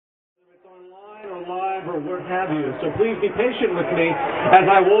or live or what have you. So please be patient with me as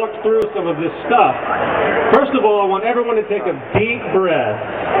I walk through some of this stuff. First of all, I want everyone to take a deep breath.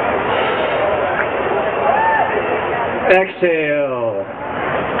 Exhale.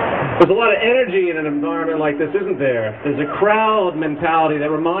 There's a lot of energy in an environment like this, isn't there? There's a crowd mentality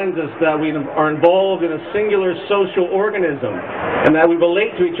that reminds us that we are involved in a singular social organism and that we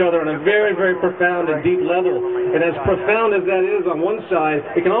relate to each other on a very, very profound and deep level. And as profound as that is on one side,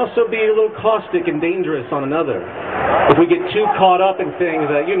 it can also be a little caustic and dangerous on another. If we get too caught up in things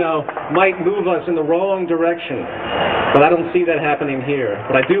that, might move us in the wrong direction. But I don't see that happening here.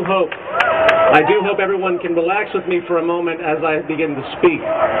 But I do hope everyone can relax with me for a moment as I begin to speak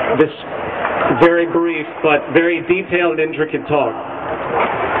this very brief but very detailed and intricate talk.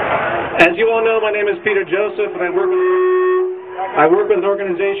 As you all know, my name is Peter Joseph, and I work with an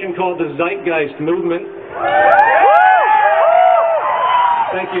organization called the Zeitgeist movement.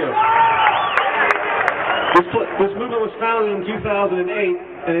 Thank you. This movement was founded in 2008,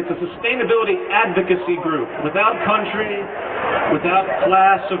 and it's a sustainability advocacy group without country, without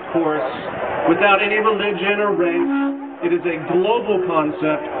class, of course, without any religion or race. It is a global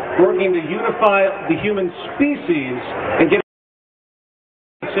concept working to unify the human species and get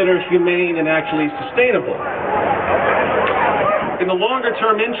considered humane and actually sustainable. In the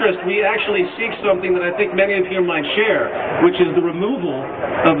longer-term interest, we actually seek something that I think many of you might share, which is the removal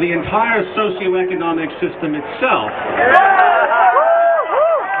of the entire socioeconomic system itself.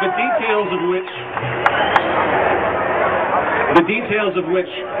 The details of which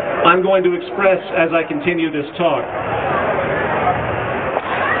I'm going to express as I continue this talk.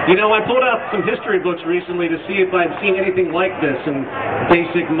 I pulled out some history books recently to see if I'd seen anything like this in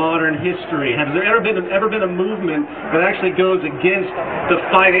basic modern history. Has there ever been a movement that actually goes against the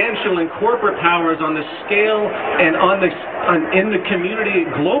financial and corporate powers on the scale and in the community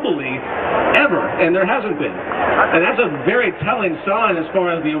globally ever? And there hasn't been. And that's a very telling sign as far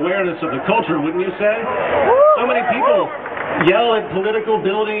as the awareness of the culture, wouldn't you say? So many people yell at political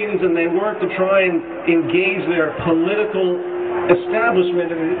buildings and they work to try and engage their political establishment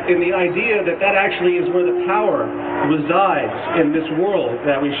in the idea that actually is where the power resides in this world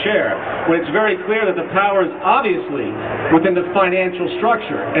that we share, when it's very clear that the power is obviously within the financial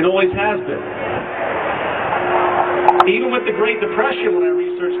structure and always has been. Even with the Great Depression, when I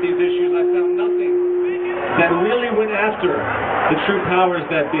researched these issues, I found nothing that really went after the true powers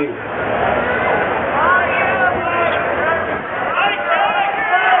that be.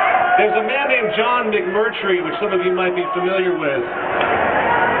 There's a man named John McMurtry, which some of you might be familiar with.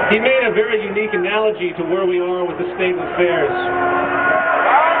 He made a very unique analogy to where we are with the state of affairs.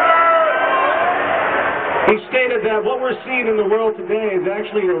 He stated that what we're seeing in the world today is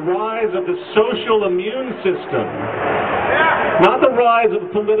actually a rise of the social immune system. Not the rise of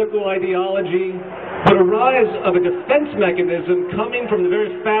political ideology, but a rise of a defense mechanism coming from the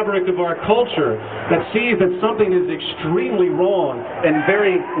very fabric of our culture that sees that something is extremely wrong and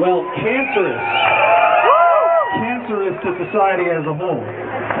very, cancerous to society as a whole.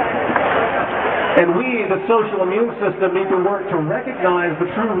 And we, the social immune system, need to work to recognize the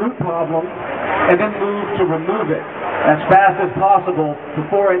true root problem and then move to remove it as fast as possible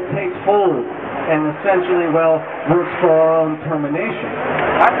before it takes hold and essentially, works for our own termination.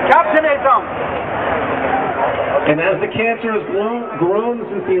 That's capitalism! And as the cancer has grown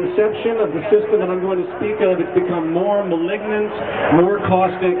since the inception of the system that I'm going to speak of, it's become more malignant, more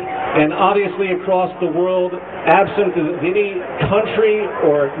caustic, and obviously across the world, absent of any country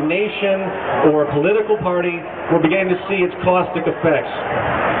or nation or political party, we're beginning to see its caustic effects.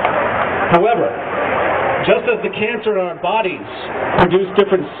 However, just as the cancer in our bodies produce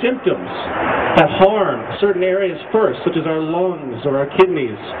different symptoms that harm certain areas first, such as our lungs or our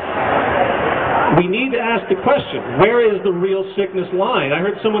kidneys, we need to ask the question, where is the real sickness lying? I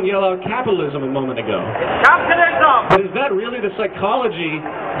heard someone yell out capitalism a moment ago. Capitalism! But is that really the psychology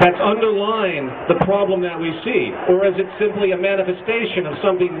that's underlying the problem that we see? Or is it simply a manifestation of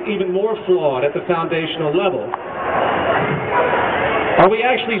something even more flawed at the foundational level? Are we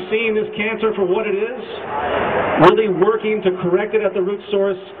actually seeing this cancer for what it is? Really working to correct it at the root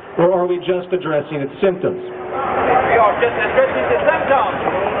source? Or are we just addressing its symptoms? We are just addressing the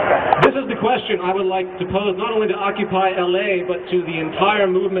symptoms! This is the question I would like to pose not only to Occupy LA, but to the entire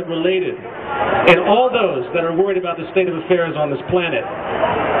movement related, and all those that are worried about the state of affairs on this planet.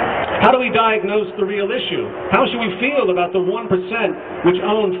 How do we diagnose the real issue? How should we feel about the 1% which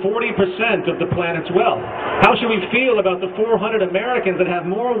own 40% of the planet's wealth? How should we feel about the 400 Americans that have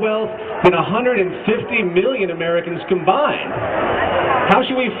more wealth than 150 million Americans combined? How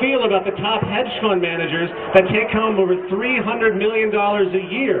should we feel about the top hedge fund managers that take home over $300 million a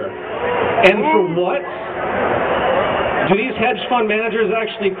year? And for what? Do these hedge fund managers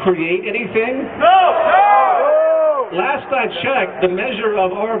actually create anything? No! Last I checked, the measure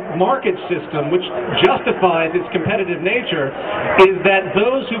of our market system, which justifies its competitive nature, is that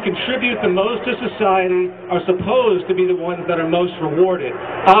those who contribute the most to society are supposed to be the ones that are most rewarded.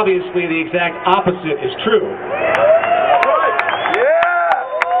 Obviously, the exact opposite is true.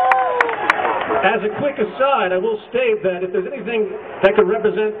 As a quick aside, I will state that if there's anything that could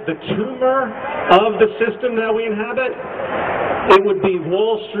represent the tumor of the system that we inhabit, it would be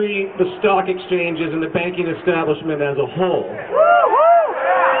Wall Street, the stock exchanges, and the banking establishment as a whole.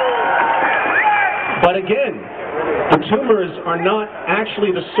 But again, the tumors are not actually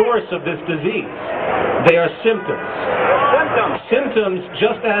the source of this disease. They are symptoms. Symptoms,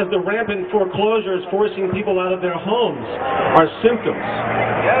 just as the rampant foreclosures forcing people out of their homes are symptoms.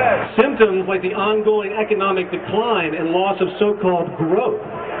 Symptoms like the ongoing economic decline and loss of so-called growth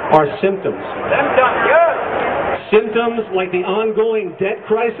are symptoms. Symptoms like the ongoing debt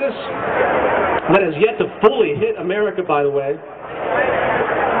crisis that has yet to fully hit America, by the way,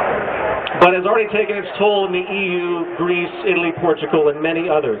 but has already taken its toll in the EU, Greece, Italy, Portugal, and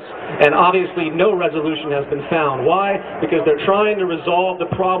many others. And obviously no resolution has been found. Why? Because they're trying to resolve the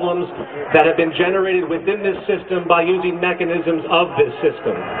problems that have been generated within this system by using mechanisms of this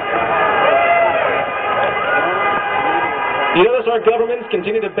system. You notice our governments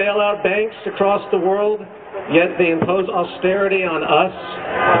continue to bail out banks across the world, yet they impose austerity on us.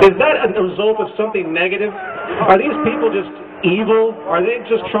 Is that a result of something negative? Are these people just evil? Are they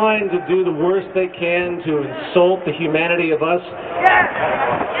just trying to do the worst they can to insult the humanity of us?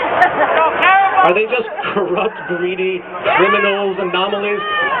 Are they just corrupt, greedy criminals, anomalies?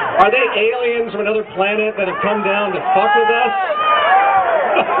 Are they aliens from another planet that have come down to fuck with us?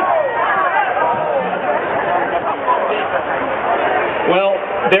 Well,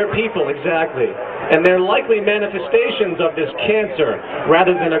 they're people, exactly. And they're likely manifestations of this cancer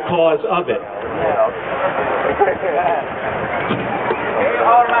rather than a cause of it.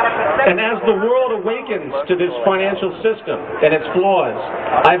 And as the world awakens to this financial system and its flaws,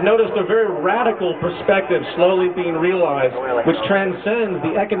 I've noticed a very radical perspective slowly being realized, which transcends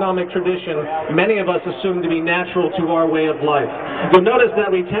the economic tradition many of us assume to be natural to our way of life. You'll notice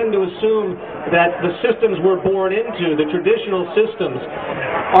that we tend to assume that the systems we're born into, the traditional systems,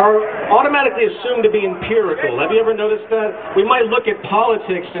 are automatically assumed to be empirical. Have you ever noticed that? We might look at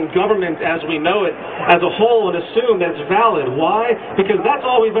politics and government as we know it as a whole and assume that's valid. Why? Because that's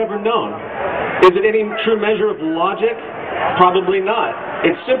all we've ever known. Is it any true measure of logic? Probably not.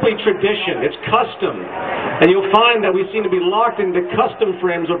 It's simply tradition. It's custom. And you'll find that we seem to be locked into custom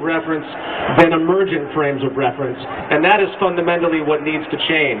frames of reference than emergent frames of reference. And that is fundamentally what needs to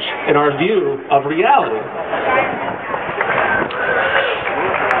change in our view of reality.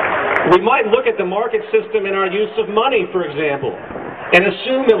 We might look at the market system in our use of money, for example, and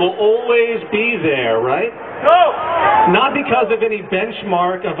assume it will always be there, right? No! Not because of any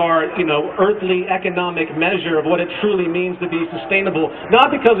benchmark of our, earthly economic measure of what it truly means to be sustainable.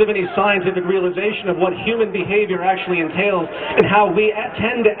 Not because of any scientific realization of what human behavior actually entails and how we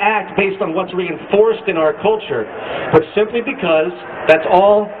tend to act based on what's reinforced in our culture, but simply because that's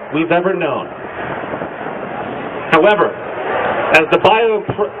all we've ever known. However, as the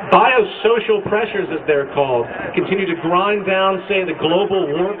biosocial pressures, as they're called, continue to grind down, say, the global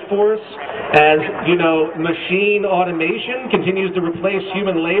workforce, as, machine automation continues to replace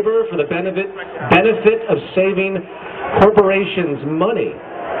human labor for the benefit of saving corporations money,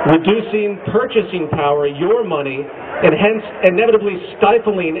 reducing purchasing power, your money, and hence inevitably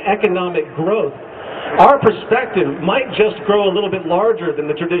stifling economic growth, our perspective might just grow a little bit larger than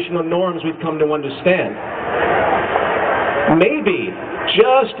the traditional norms we've come to understand. Maybe,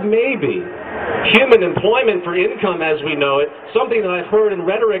 just maybe, human employment for income as we know it, something that I've heard in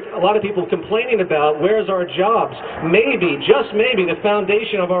rhetoric a lot of people complaining about, where's our jobs? Maybe, just maybe, the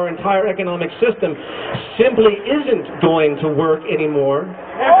foundation of our entire economic system simply isn't going to work anymore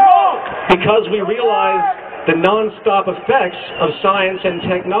because we realize the non-stop effects of science and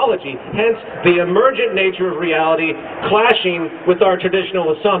technology, hence the emergent nature of reality clashing with our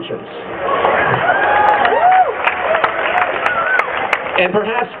traditional assumptions. And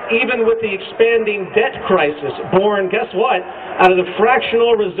perhaps even with the expanding debt crisis born, guess what, out of the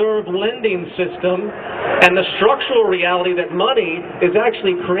fractional reserve lending system and the structural reality that money is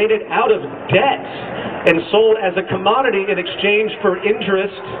actually created out of debt and sold as a commodity in exchange for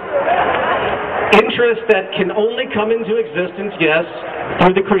interest that can only come into existence, yes,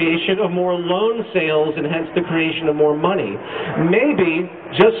 through the creation of more loan sales and hence the creation of more money. Maybe,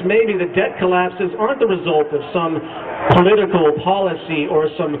 just maybe, the debt collapses aren't the result of some political policy or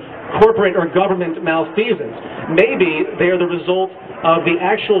some corporate or government malfeasance. Maybe they are the result of the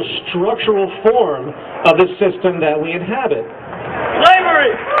actual structural form of the system that we inhabit.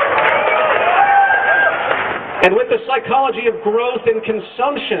 Slavery! And with the psychology of growth and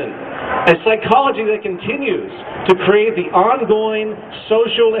consumption, a psychology that continues to create the ongoing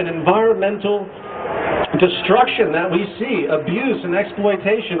social and environmental destruction that we see, abuse and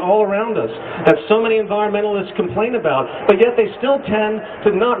exploitation all around us, that so many environmentalists complain about, but yet they still tend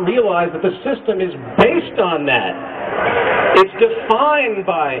to not realize that the system is based on that. It's defined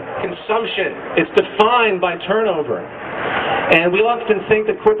by consumption. It's defined by turnover. And we often think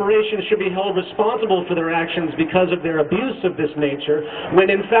that corporations should be held responsible for their actions because of their abuse of this nature,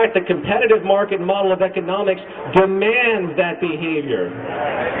 when in fact the competitive market model of economics demands that behavior.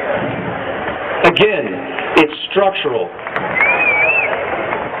 Again, it's structural.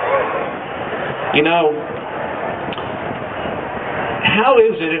 You know, how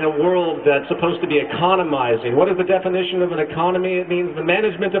is it in a world that's supposed to be economizing? What is the definition of an economy? It means the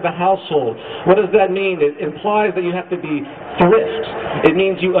management of a household. What does that mean? It implies that you have to be thrift. It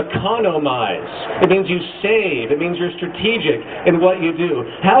means you economize. It means you save. It means you're strategic in what you do.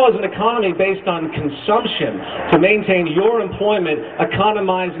 How is an economy based on consumption to maintain your employment,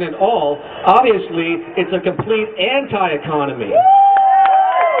 economizing it all? Obviously, it's a complete anti-economy.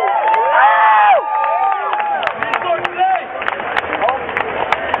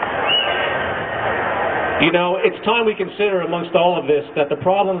 You know, it's time we consider amongst all of this that the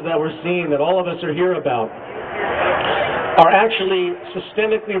problems that we're seeing, that all of us are here about, are actually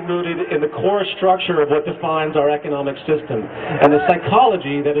systemically rooted in the core structure of what defines our economic system and the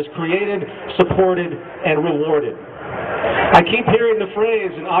psychology that is created, supported, and rewarded. I keep hearing the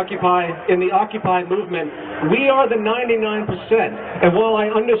phrase in the Occupy movement, we are the 99%. And while I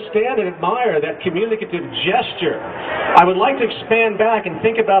understand and admire that communicative gesture, I would like to expand back and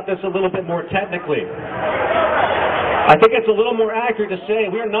think about this a little bit more technically. I think it's a little more accurate to say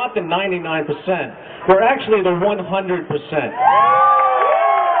we're not the 99%. We're actually the 100%.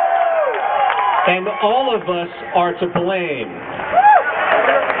 And all of us are to blame.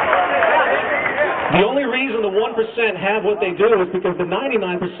 The only reason the 1% have what they do is because the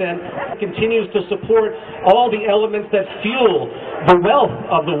 99% continues to support all the elements that fuel the wealth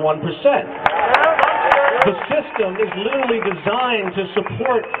of the 1%. The system is literally designed to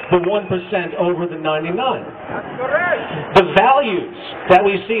support the 1% over the 99. The values that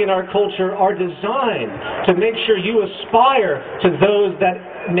we see in our culture are designed to make sure you aspire to those that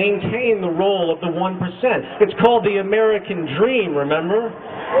maintain the role of the 1%. It's called the American dream, remember?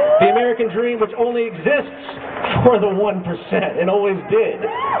 The American dream, which only exists for the 1% and always did.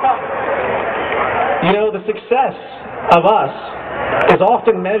 You know, the success of us is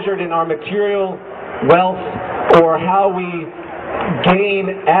often measured in our material wealth or how we gain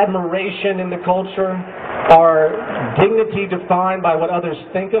admiration in the culture, our dignity defined by what others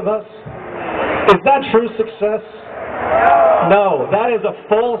think of us. Is that true success? No, that is a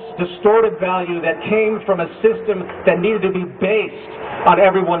false, distorted value that came from a system that needed to be based on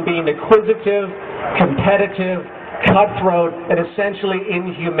everyone being inquisitive, competitive, cutthroat, and essentially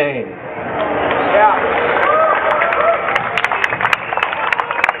inhumane.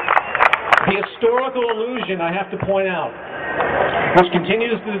 The historical illusion, I have to point out, which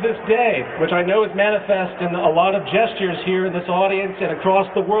continues to this day, which I know is manifest in a lot of gestures here in this audience and across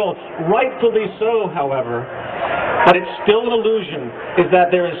the world, rightfully so, however, but it's still an illusion, is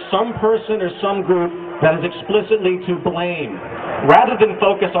that there is some person or some group that is explicitly to blame. Rather than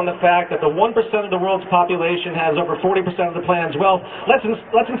focus on the fact that the 1% of the world's population has over 40% of the planet's wealth, let's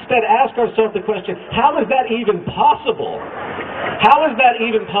instead ask ourselves the question, how is that even possible? How is that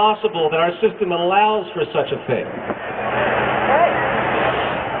even possible that our system allows for such a thing?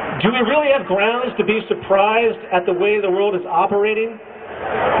 Do we really have grounds to be surprised at the way the world is operating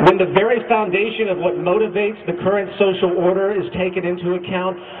when the very foundation of what motivates the current social order is taken into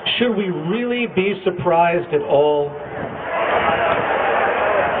account? Should we really be surprised at all?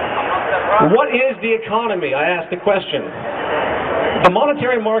 What is the economy? I ask the question. The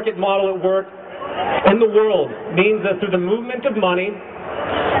monetary market model at work in the world means that through the movement of money,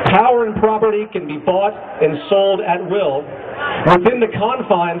 power and property can be bought and sold at will, within the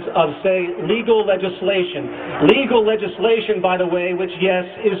confines of, say, legal legislation. Legal legislation, by the way, which, yes,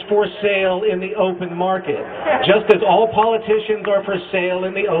 is for sale in the open market, just as all politicians are for sale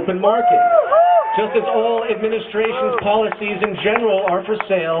in the open market. Just as all administration's policies in general are for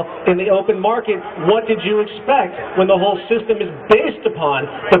sale in the open market, what did you expect when the whole system is based upon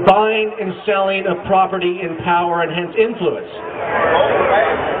the buying and selling of property and power and hence influence?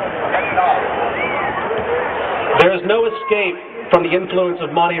 There is no escape from the influence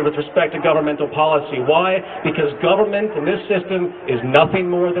of money with respect to governmental policy. Why? Because government in this system is nothing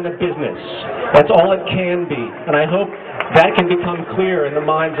more than a business. That's all it can be. And I hope that can become clear in the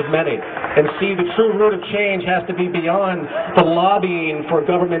minds of many. And see, the true root of change has to be beyond the lobbying for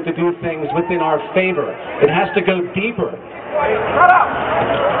government to do things within our favor. It has to go deeper. Shut up!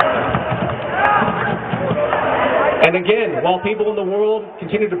 And again, while people in the world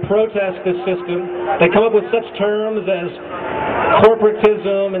continue to protest this system, they come up with such terms as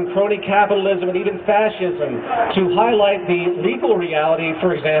corporatism and crony capitalism and even fascism to highlight the legal reality,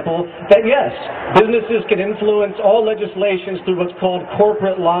 for example, that yes, businesses can influence all legislations through what's called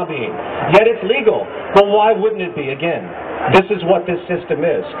corporate lobbying. Yet it's legal. Well, why wouldn't it be? Again, this is what this system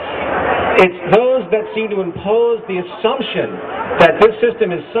is. It's those that seem to impose the assumption that this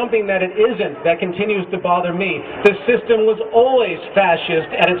system is something that it isn't that continues to bother me. This system was always fascist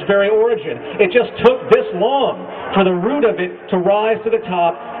at its very origin. It just took this long for the root of it to rise to the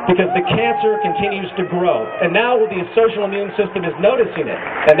top because the cancer continues to grow. And now the social immune system is noticing it.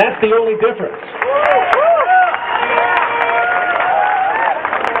 And that's the only difference.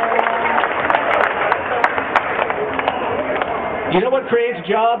 You know what creates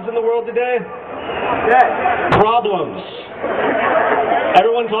jobs in the world today? Problems.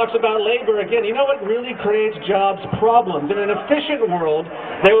 Everyone talks about labor again. You know what really creates jobs? Problems. In an efficient world,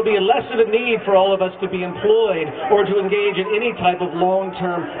 there will be less of a need for all of us to be employed or to engage in any type of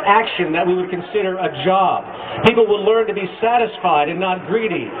long-term action that we would consider a job. People would learn to be satisfied and not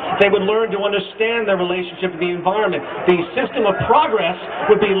greedy. They would learn to understand their relationship to the environment. The system of progress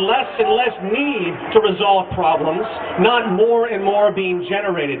would be less and less need to resolve problems, not more and more being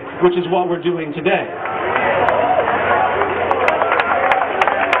generated, which is what we're doing today.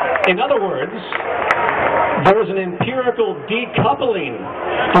 In other words, there is an empirical decoupling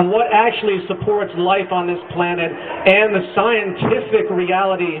from what actually supports life on this planet and the scientific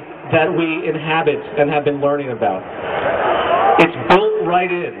reality that we inhabit and have been learning about. It's built right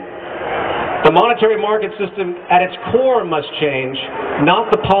in. The monetary market system at its core must change,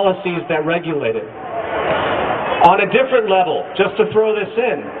 not the policies that regulate it. On a different level, just to throw this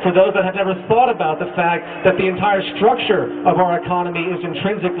in, for those that have never thought about the fact that the entire structure of our economy is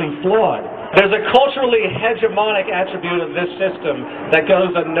intrinsically flawed, there's a culturally hegemonic attribute of this system that goes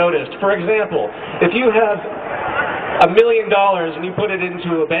unnoticed. For example, if you have $1 million and you put it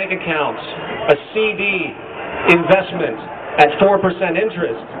into a bank account, a CD investment at 4%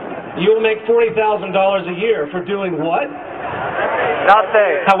 interest, you will make $40,000 a year for doing what?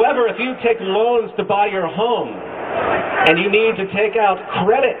 Nothing. However, if you take loans to buy your home, and you need to take out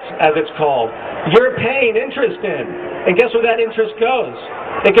credit, as it's called, you're paying interest in. And guess where that interest goes?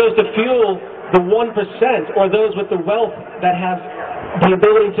 It goes to fuel the 1% or those with the wealth that have the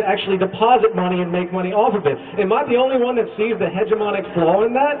ability to actually deposit money and make money off of it. Am I the only one that sees the hegemonic flaw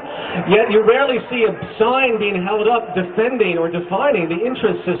in that? Yet you rarely see a sign being held up defending or defining the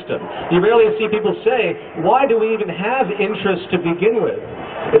interest system. You rarely see people say, why do we even have interest to begin with?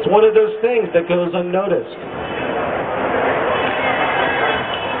 It's one of those things that goes unnoticed.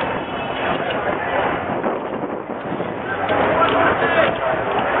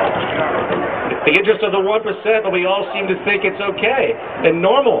 The interest of the 1%, but we all seem to think it's okay and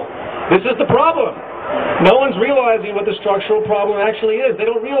normal. This is the problem. No one's realizing what the structural problem actually is. They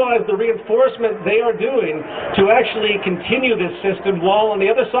don't realize the reinforcement they are doing to actually continue this system while on the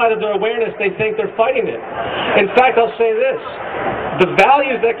other side of their awareness they think they're fighting it. In fact, I'll say this. The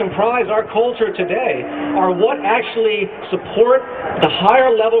values that comprise our culture today are what actually support the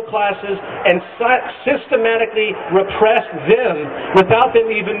higher level classes and systematically repress them without them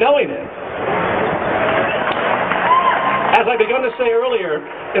even knowing it. As I begun to say earlier,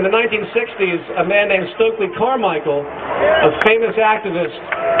 in the 1960s, a man named Stokely Carmichael, a famous activist,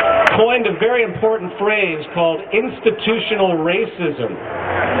 coined a very important phrase called institutional racism.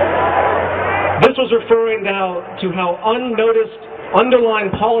 This was referring now to how unnoticed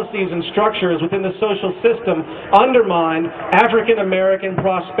underlying policies and structures within the social system undermine African American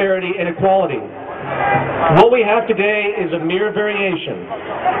prosperity and equality. What we have today is a mere variation.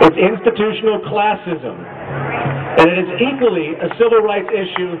 It's institutional classism. And it is equally a civil rights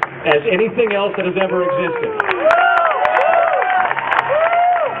issue as anything else that has ever existed.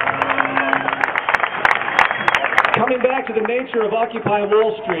 Coming back to the nature of Occupy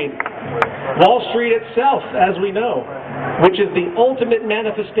Wall Street. Wall Street itself, as we know, which is the ultimate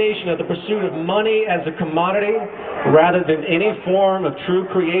manifestation of the pursuit of money as a commodity rather than any form of true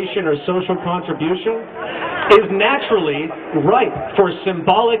creation or social contribution, is naturally ripe for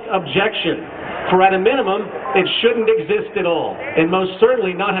symbolic objection. For at a minimum, it shouldn't exist at all, and most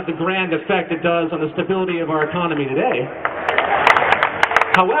certainly not have the grand effect it does on the stability of our economy today.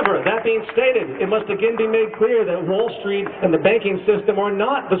 However, that being stated, it must again be made clear that Wall Street and the banking system are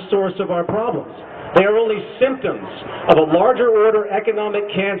not the source of our problems. They are only symptoms of a larger order economic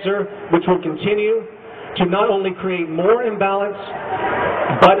cancer which will continue to not only create more imbalance,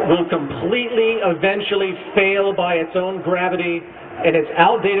 but will completely eventually fail by its own gravity and its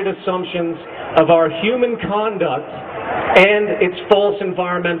outdated assumptions of our human conduct and its false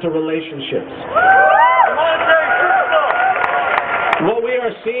environmental relationships. What we are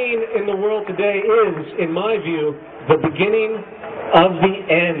seeing in the world today is, in my view, the beginning of the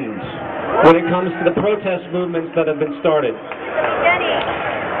end when it comes to the protest movements that have been started.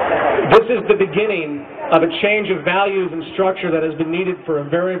 This is the beginning of a change of values and structure that has been needed for a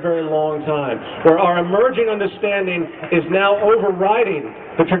very, very long time, where our emerging understanding is now overriding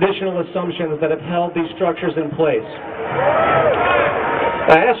the traditional assumptions that have held these structures in place.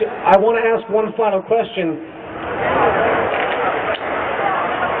 I want to ask one final question.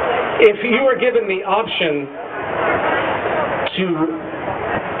 If you were given the option to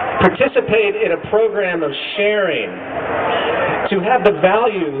participate in a program of sharing, to have the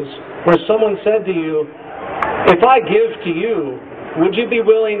values where someone said to you, if I give to you, would you be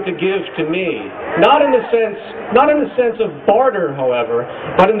willing to give to me? Not in the sense of barter, however,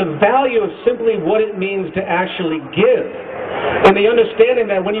 but in the value of simply what it means to actually give. And the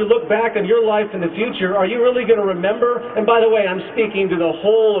understanding that when you look back on your life in the future, are you really going to remember? And by the way, I'm speaking to the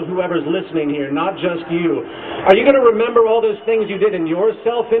whole of whoever's listening here, not just you. Are you going to remember all those things you did in your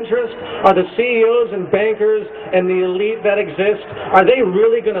self-interest? Are the CEOs and bankers and the elite that exist, are they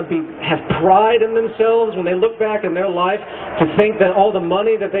really going to have pride in themselves when they look back in their life to think that all the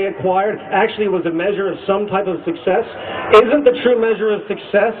money that they acquired actually was a measure of some type of success? Isn't the true measure of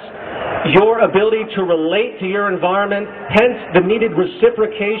success your ability to relate to your environment, hence the needed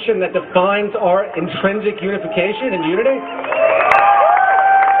reciprocation that defines our intrinsic unification and unity?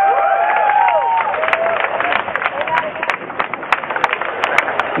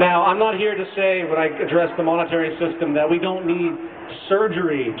 Now, I'm not here to say, when I address the monetary system, that we don't need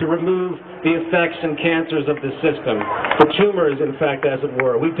surgery to remove the effects and cancers of the system. The tumors, in fact, as it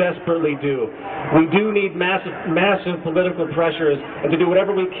were. We desperately do. We do need massive political pressures and to do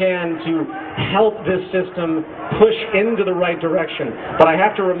whatever we can to help this system push into the right direction. But I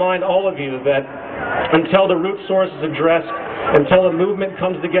have to remind all of you that until the root source is addressed, until a movement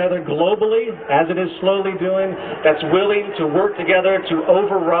comes together globally, as it is slowly doing, that's willing to work together to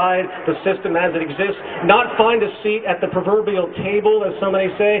override the system as it exists, not find a seat at the proverbial table, as some may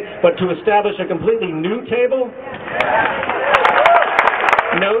say, but to establish a completely new table,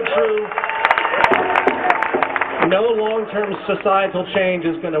 no long-term societal change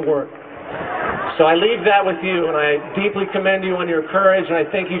is going to work. So I leave that with you, and I deeply commend you on your courage, and I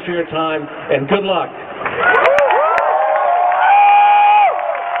thank you for your time, and good luck.